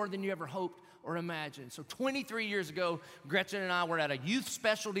immeasurably more than you ever hoped or imagined. So 23 years ago, Gretchen and I were at a youth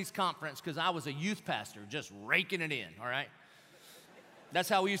specialties conference because I was a youth pastor, just raking it in, all right? That's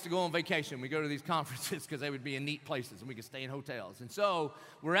how we used to go on vacation. We go to these conferences because they would be in neat places and we could stay in hotels. And so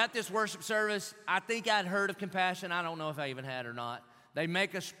we're at this worship service. I think I'd heard of Compassion. I don't know if I even had or not. They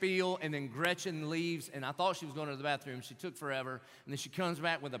make a spiel, and then Gretchen leaves, and I thought she was going to the bathroom. She took forever, and then she comes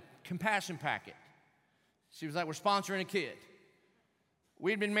back with a Compassion packet. She was like, we're sponsoring a kid.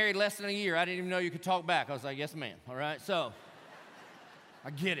 We had been married less than a year. I didn't even know you could talk back. I was like, yes, ma'am. All right, so I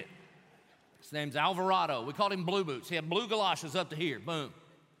get it. His name's Alvarado. We called him Blue Boots. He had blue galoshes up to here. Boom.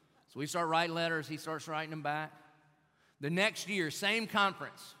 So we start writing letters. He starts writing them back. The next year, same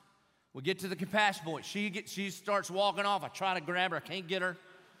conference. We get to the Compassion point. She starts walking off. I try to grab her. I can't get her.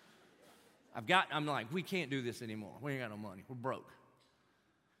 I'm like, we can't do this anymore. We ain't got no money. We're broke.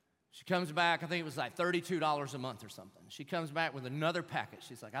 She comes back. I think it was like $32 a month or something. She comes back with another packet.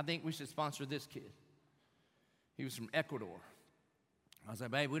 She's like, I think we should sponsor this kid. He was from Ecuador. I was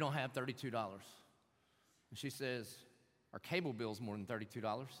like, babe, we don't have $32. And she says, our cable bill's more than $32.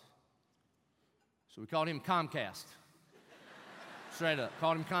 So we called him Comcast. Straight up.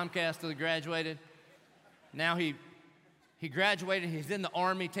 Called him Comcast till he graduated. Now he graduated. He's in the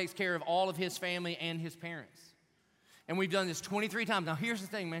Army, takes care of all of his family and his parents. And we've done this 23 times. Now, here's the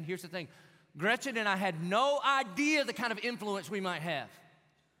thing, man. Here's the thing. Gretchen and I had no idea the kind of influence we might have.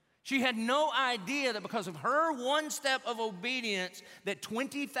 She had no idea that because of her one step of obedience that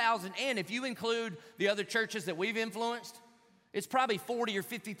 20,000, and if you include the other churches that we've influenced, it's probably 40 or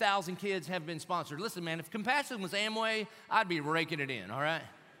 50,000 kids have been sponsored. Listen, man, if Compassion was Amway, I'd be raking it in, all right?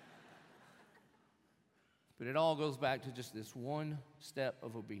 But it all goes back to just this one step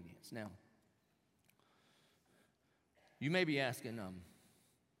of obedience. Now, you may be asking,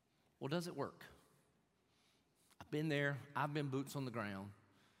 well, does it work? I've been there. I've been boots on the ground.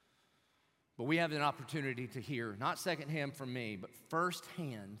 But we have an opportunity to hear, not secondhand from me, but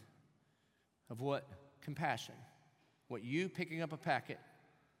firsthand of what Compassion, what you picking up a packet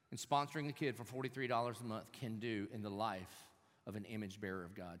and sponsoring a kid for $43 a month can do in the life of an image bearer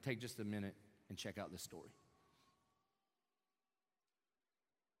of God. Take just a minute and check out this story.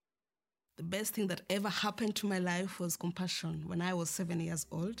 The best thing that ever happened to my life was Compassion when I was 7 years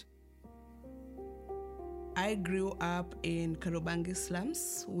old. I grew up in Kariobangi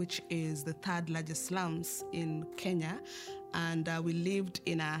slums, which is the 3rd largest slums in Kenya, and we lived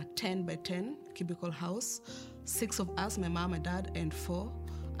in a 10 by 10 cubicle house. 6 of us, my mom, my dad, and 4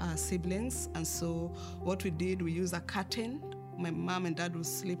 siblings. And so what we did, we used a curtain. My mom and dad would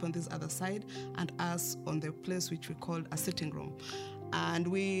sleep on this other side, and us on the place which we called a sitting room. And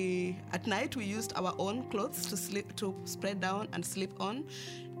at night, we used our own clothes to spread down and sleep on.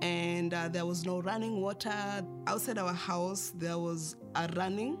 And there was no running water. Outside our house, there was a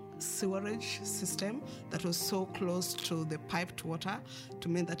running sewerage system that was so close to the piped water to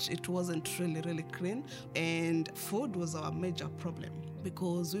mean that it wasn't really clean. And food was our major problem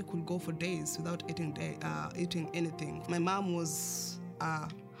because we could go for days without eating anything. My mom was a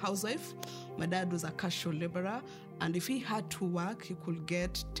housewife. My dad was a casual laborer. And if he had to work, he could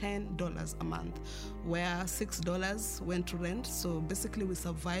get $10 a month, where $6 went to rent. So basically we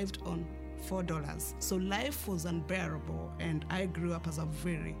survived on $4. So life was unbearable, and I grew up as a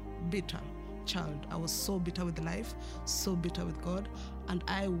very bitter child. I was so bitter with life, so bitter with God, and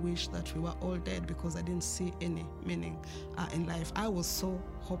I wish that we were all dead because I didn't see any meaning in life. I was so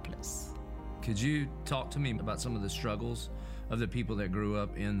hopeless. Could you talk to me about some of the struggles of the people that grew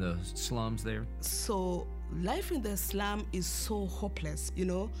up in the slums there? So life in the slum is so hopeless,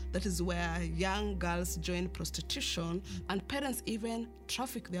 That is where young girls join prostitution, and parents even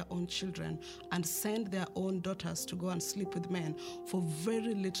traffic their own children and send their own daughters to go and sleep with men for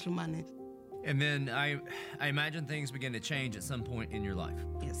very little money. And then I imagine things begin to change at some point in your life.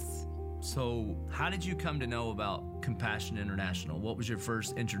 Yes. So how did you come to know about Compassion International? What was your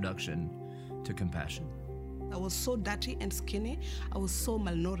first introduction to Compassion? I was so dirty and skinny. I was so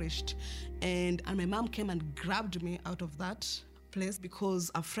malnourished. And my mom came and grabbed me out of that place because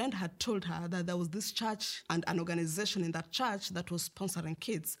a friend had told her that there was this church and an organization in that church that was sponsoring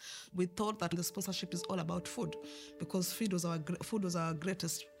kids. We thought that the sponsorship is all about food because food was our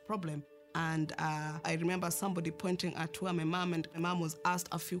greatest problem. And I remember somebody pointing at where my mom was asked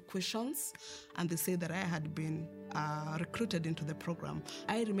a few questions, and they said that I had been recruited into the program.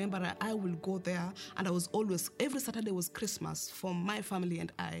 I remember I will go there, and I was always, every Saturday was Christmas for my family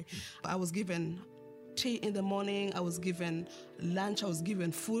and I. I was given tea in the morning, I was given lunch, I was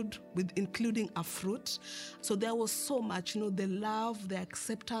given food with including a fruit. So there was so much, the love, the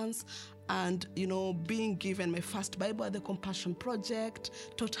acceptance, and, being given my first Bible at the Compassion Project,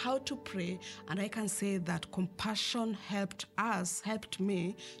 taught how to pray. And I can say that Compassion helped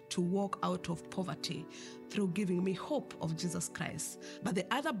me to walk out of poverty through giving me hope of Jesus Christ. But the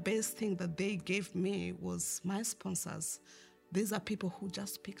other best thing that they gave me was my sponsors. These are people who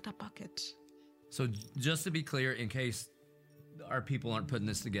just picked a packet. So just to be clear, in case our people aren't putting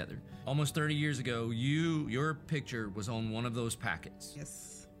this together, almost 30 years ago, your picture was on one of those packets. Yes.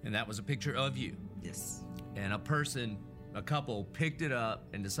 And that was a picture of you. Yes. And a couple picked it up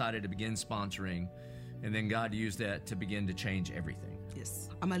and decided to begin sponsoring, and then God used that to begin to change everything. Yes.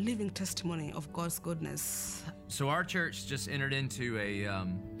 I'm a living testimony of God's goodness. So our church just entered into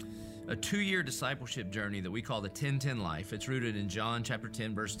a 2-year discipleship journey that we call the 10-10 life. It's rooted in John chapter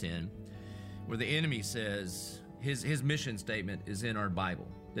 10, verse 10, where the enemy says, his mission statement is in our Bible,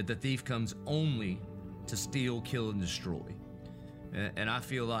 that the thief comes only to steal, kill, and destroy. And I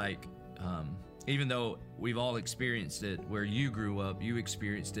feel like even though we've all experienced it, where you grew up, you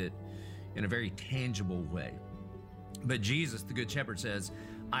experienced it in a very tangible way. But Jesus, the Good Shepherd, says,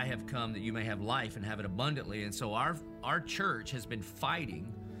 I have come that you may have life and have it abundantly. And so our church has been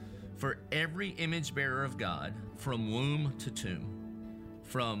fighting for every image bearer of God from womb to tomb,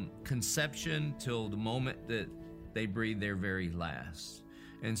 from conception till the moment that they breathe their very last.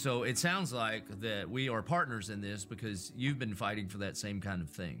 And so it sounds like that we are partners in this because you've been fighting for that same kind of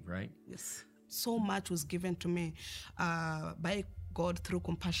thing, right? Yes. So much was given to me by God through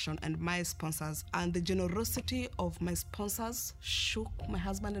Compassion and my sponsors. And the generosity of my sponsors shook my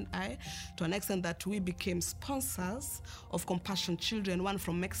husband and I to an extent that we became sponsors of Compassion Children, one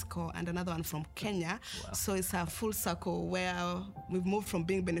from Mexico and another one from Kenya. Wow. So it's a full circle where we've moved from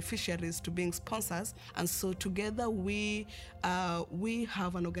being beneficiaries to being sponsors. And so together we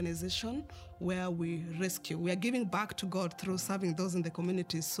have an organization where we rescue. We are giving back to God through serving those in the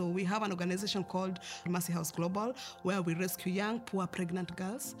community. So we have an organization called Mercy House Global, where we rescue young, poor, pregnant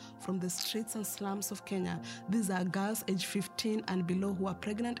girls from the streets and slums of Kenya. These are girls aged 15 and below who are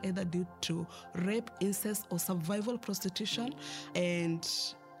pregnant either due to rape, incest, or survival prostitution. And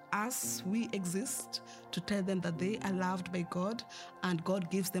we exist to tell them that they are loved by God and God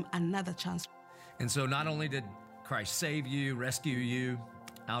gives them another chance. And so not only did Christ save you, rescue you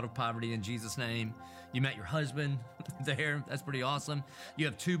out of poverty in Jesus' name, you met your husband there. That's pretty awesome. You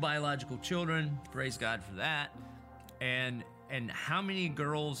have 2 biological children. Praise God for that. And how many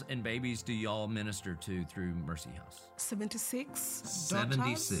girls and babies do y'all minister to through Mercy House? 76.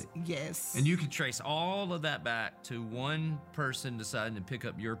 76. Yes. And you can trace all of that back to one person deciding to pick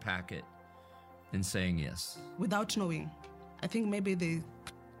up your packet and saying yes. Without knowing. I think maybe they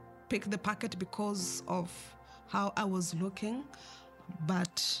picked the packet because of how I was looking,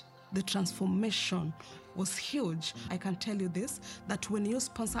 but the transformation was huge. I can tell you this, that when you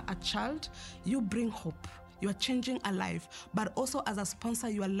sponsor a child, you bring hope. You are changing a life. But also as a sponsor,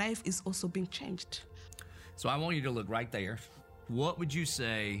 your life is also being changed. So I want you to look right there. What would you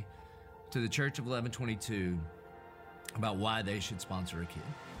say to the Church of 1122 about why they should sponsor a kid?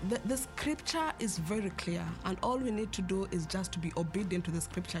 The scripture is very clear, and all we need to do is just to be obedient to the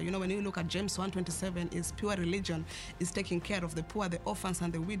scripture. You know, when you look at James 1:27, is pure religion is taking care of the poor, the orphans,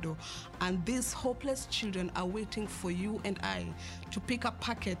 and the widow. And these hopeless children are waiting for you and I to pick a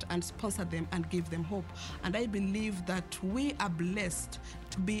packet and sponsor them and give them hope. And I believe that we are blessed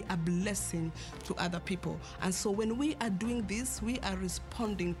to be a blessing to other people. And so when we are doing this, we are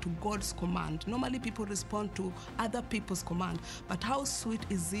responding to God's command. Normally people respond to other people's command, but how sweet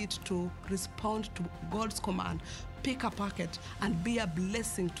is it to respond to God's command, pick a packet and be a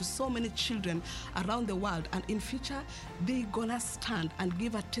blessing to so many children around the world. And in future, they're gonna stand and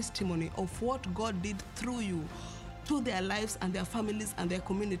give a testimony of what God did through you to their lives and their families and their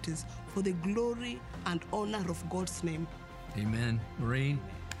communities for the glory and honor of God's name. Amen. Maureen,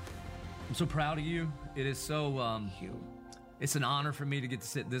 I'm so proud of you. It is so, it's an honor for me to get to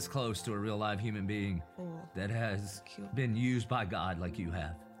sit this close to a real live human being that has been used by God like you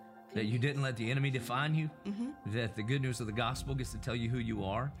have. That you didn't let the enemy define you, that the good news of the gospel gets to tell you who you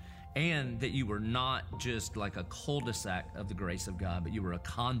are, and that you were not just like a cul-de-sac of the grace of God, but you were a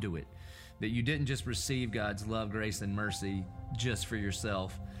conduit. That you didn't just receive God's love, grace, and mercy just for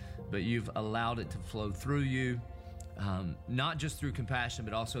yourself, but you've allowed it to flow through you, not just through compassion,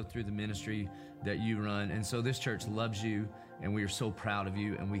 but also through the ministry that you run. And so this church loves you, and we are so proud of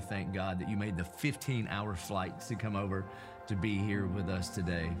you, and we thank God that you made the 15-hour flight to come over to be here with us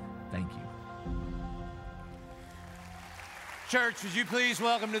today. Thank you. Church, would you please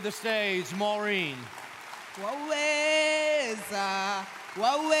welcome to the stage Maureen. Waweza,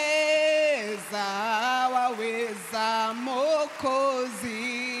 waweza, waweza Mwokozi,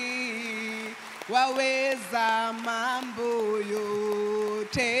 waweza mambo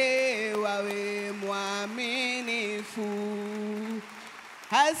yote, wawe mwaminifu.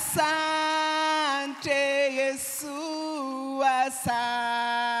 Asante Yesu,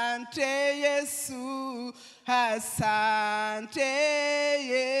 asante Yesu, asante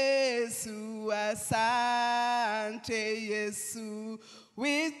Yesu, asante Yesu.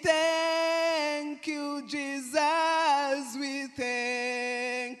 We thank you, Jesus. We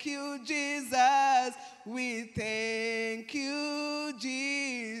thank you, Jesus. We thank you,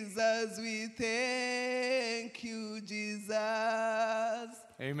 Jesus. We thank you, Jesus.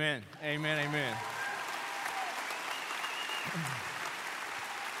 Amen. Amen. Amen.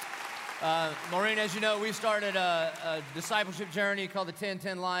 Maureen, as you know, we started a discipleship journey called the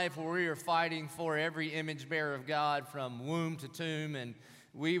 10-10 Life, where we are fighting for every image bearer of God from womb to tomb, and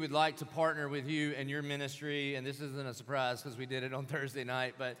we would like to partner with you and your ministry, and this isn't a surprise because we did it on Thursday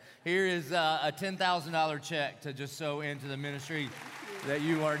night, but here is a $10,000 check to just sow into the ministry that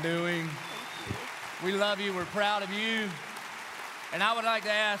you are doing. We love you. We're proud of you. And I would like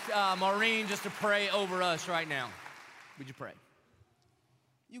to ask Maureen just to pray over us right now. Would you pray?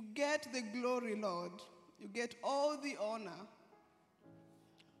 You get the glory, Lord. You get all the honor.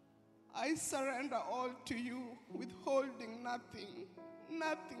 I surrender all to you, withholding nothing.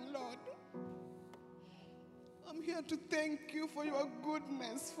 Nothing, Lord. I'm here to thank you for your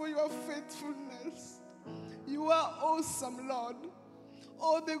goodness, for your faithfulness. You are awesome, Lord.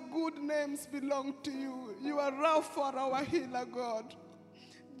 All the good names belong to you. You are Rapha, our healer, God.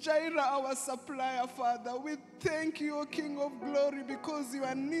 Jireh, our supplier, Father. We thank you, O King of glory, because you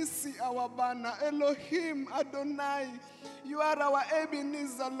are Nisi, our banner. Elohim, Adonai. You are our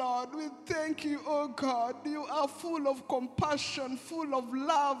Ebenezer, Lord. We thank you, O God. You are full of compassion, full of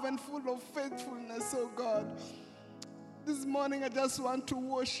love, and full of faithfulness, O God. This morning, I just want to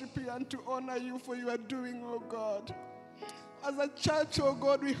worship you and to honor you for you are doing, O God. As a church, oh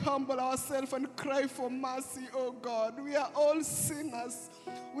God, we humble ourselves and cry for mercy, oh God. We are all sinners.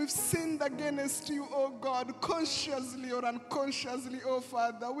 We've sinned against you, oh God, consciously or unconsciously, oh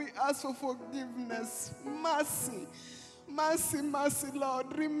Father. We ask for forgiveness, mercy, mercy, mercy,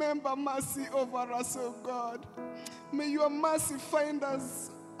 Lord. Remember mercy over us, oh God. May your mercy find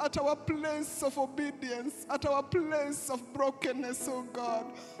us at our place of obedience, at our place of brokenness, oh God.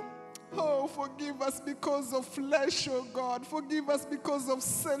 Oh, forgive us because of flesh, oh God. Forgive us because of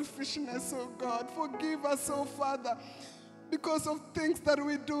selfishness, oh God. Forgive us, oh Father, because of things that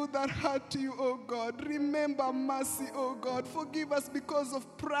we do that hurt you, oh God. Remember mercy, oh God. Forgive us because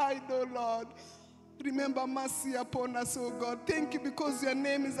of pride, oh Lord. Remember mercy upon us, oh God. Thank you because your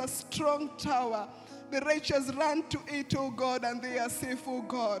name is a strong tower. The righteous run to it, O God, and they are safe, O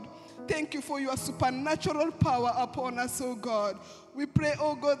God. Thank you for your supernatural power upon us, O God. We pray,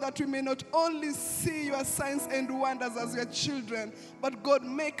 O God, that we may not only see your signs and wonders as your children, but God,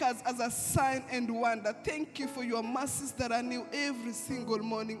 make us as a sign and wonder. Thank you for your mercies that are new every single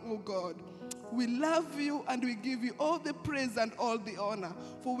morning, O God. We love you and we give you all the praise and all the honor.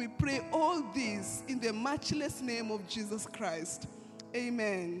 For we pray all this in the matchless name of Jesus Christ.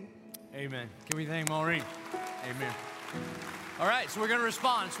 Amen. Amen. Can we thank Maureen? Amen. All right, so we're going to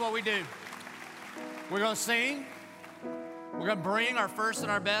respond. That's what we do. We're going to sing. We're going to bring our first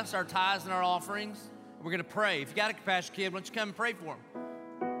and our best, our tithes and our offerings. We're going to pray. If you got a compassion kid, why don't you come and pray for them?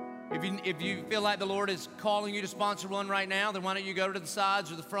 If you feel like the Lord is calling you to sponsor one right now, then why don't you go to the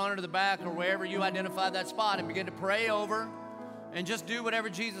sides or the front or to the back or wherever you identify that spot and begin to pray over and just do whatever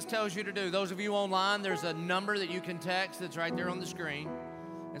Jesus tells you to do. Those of you online, there's a number that you can text that's right there on the screen.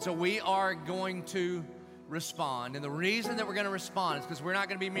 And so we are going to respond. And the reason that we're going to respond is because we're not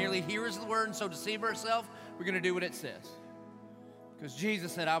going to be merely hearers of the word and so deceive ourselves. We're going to do what it says. Because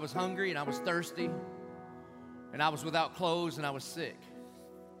Jesus said, I was hungry and I was thirsty and I was without clothes and I was sick.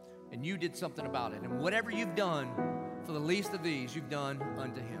 And you did something about it. And whatever you've done for the least of these, you've done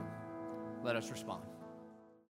unto him. Let us respond.